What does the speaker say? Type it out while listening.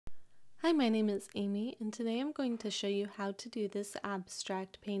Hi, my name is Amy, and today I'm going to show you how to do this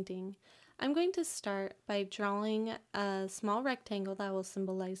abstract painting. I'm going to start by drawing a small rectangle that will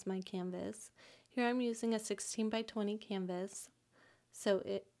symbolize my canvas. Here I'm using a 16 by 20 canvas, so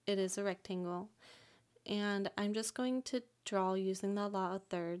it is a rectangle. And I'm just going to draw using the law of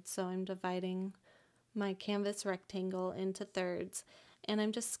thirds, so I'm dividing my canvas rectangle into thirds, and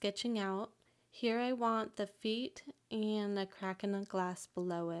I'm just sketching out. Here I want the feet and a crack in the glass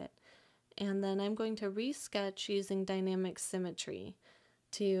below it. And then I'm going to resketch using dynamic symmetry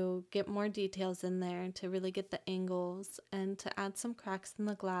to get more details in there, to really get the angles, and to add some cracks in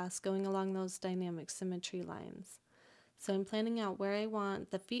the glass going along those dynamic symmetry lines. So I'm planning out where I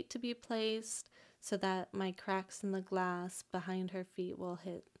want the feet to be placed so that my cracks in the glass behind her feet will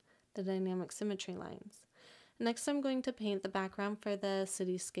hit the dynamic symmetry lines. Next, I'm going to paint the background for the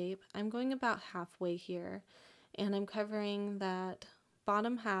cityscape. I'm going about halfway here, and I'm covering that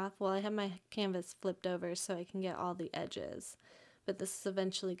bottom half. Well, I have my canvas flipped over so I can get all the edges, but this is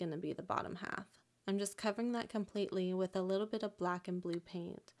eventually going to be the bottom half. I'm just covering that completely with a little bit of black and blue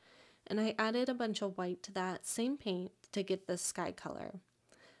paint, and I added a bunch of white to that same paint to get the sky color.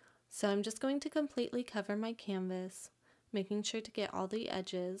 So I'm just going to completely cover my canvas, making sure to get all the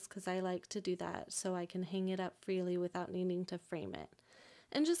edges because I like to do that so I can hang it up freely without needing to frame it,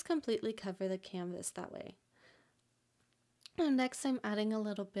 and just completely cover the canvas that way. And next I'm adding a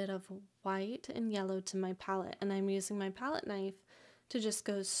little bit of white and yellow to my palette, and I'm using my palette knife to just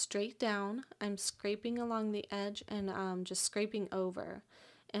go straight down. I'm scraping along the edge and just scraping over,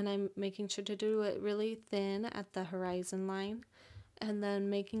 and I'm making sure to do it really thin at the horizon line and then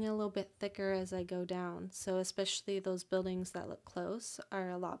making it a little bit thicker as I go down. So especially those buildings that look close are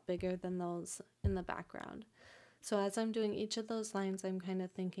a lot bigger than those in the background. So as I'm doing each of those lines, I'm kind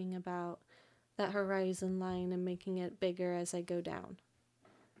of thinking about that horizon line and making it bigger as I go down.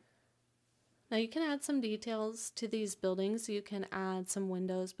 Now you can add some details to these buildings. You can add some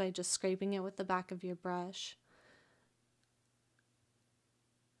windows by just scraping it with the back of your brush.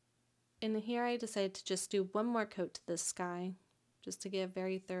 And here I decided to just do one more coat to this sky, just to get a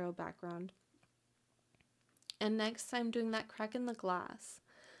very thorough background. And next I'm doing that crack in the glass.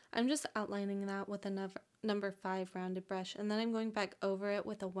 I'm just outlining that with a number 5 rounded brush, and then I'm going back over it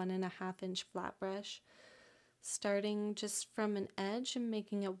with a 1.5 inch flat brush, starting just from an edge and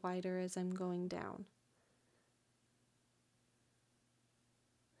making it wider as I'm going down.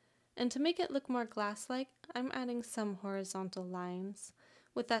 And to make it look more glass-like, I'm adding some horizontal lines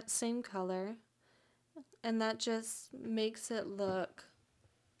with that same color, and that just makes it look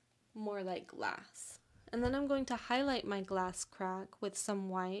more like glass. And then I'm going to highlight my glass crack with some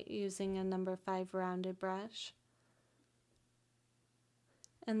white using a number 5 rounded brush,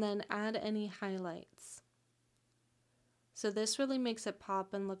 and then add any highlights. So this really makes it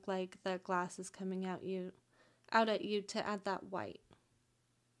pop and look like the glass is coming out at you to add that white.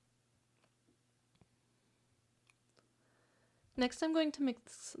 Next I'm going to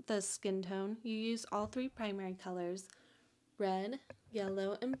mix the skin tone. You use all 3 primary colors, red,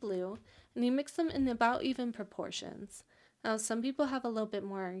 yellow, and blue, and you mix them in about even proportions. Now some people have a little bit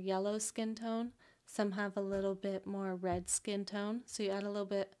more yellow skin tone, some have a little bit more red skin tone, so you add a little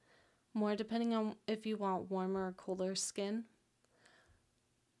bit more depending on if you want warmer or cooler skin.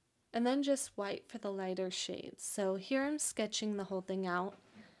 And then just white for the lighter shades. So here I'm sketching the whole thing out.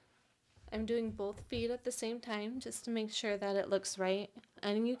 I'm doing both feet at the same time just to make sure that it looks right,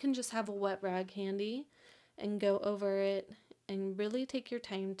 and you can just have a wet rag handy and go over it and really take your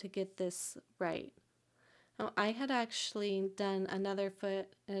time to get this right. Now, I had actually done another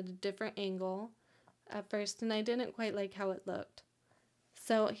foot at a different angle at first, and I didn't quite like how it looked.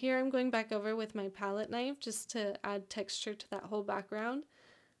 So here I'm going back over with my palette knife just to add texture to that whole background.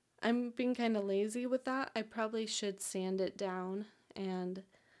 I'm being kind of lazy with that. I probably should sand it down and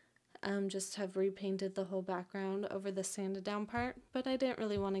just have repainted the whole background over the sanded down part, but I didn't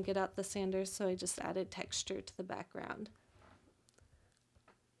really want to get out the sander, so I just added texture to the background.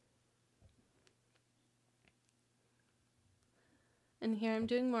 And here I'm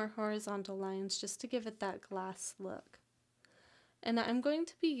doing more horizontal lines just to give it that glass look. And I'm going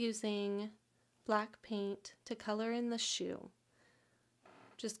to be using black paint to color in the shoe.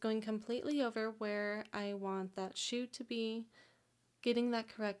 Just going completely over where I want that shoe to be, getting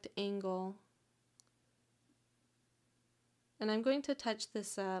that correct angle. And I'm going to touch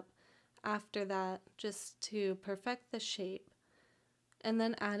this up after that just to perfect the shape, and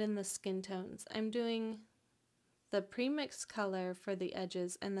then add in the skin tones. I'm doing the pre-mixed color for the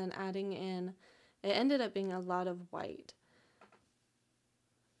edges and then adding in, it ended up being a lot of white.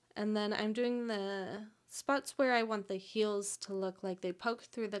 And then I'm doing the spots where I want the heels to look like they poke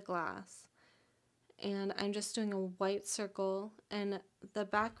through the glass. And I'm just doing a white circle, and the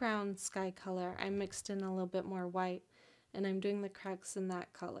background sky color I mixed in a little bit more white, and I'm doing the cracks in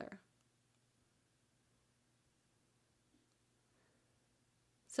that color.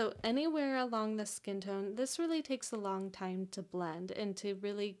 So anywhere along the skin tone, this really takes a long time to blend and to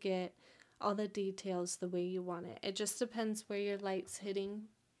really get all the details the way you want it. It just depends where your light's hitting.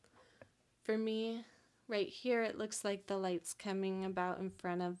 For me, right here, it looks like the light's coming about in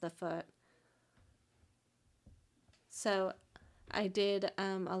front of the foot. So I did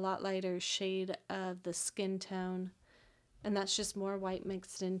a lot lighter shade of the skin tone, and that's just more white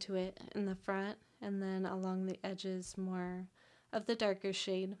mixed into it in the front, and then along the edges more of the darker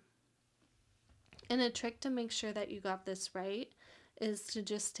shade. And a trick to make sure that you got this right is to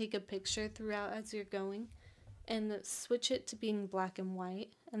just take a picture throughout as you're going and switch it to being black and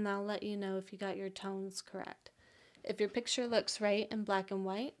white, and that'll let you know if you got your tones correct. If your picture looks right in black and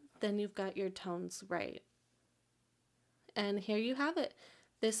white, then you've got your tones right. And here you have it.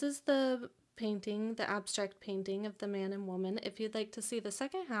 This is the painting, the abstract painting of the man and woman. If you'd like to see the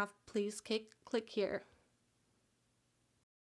second half, please click here.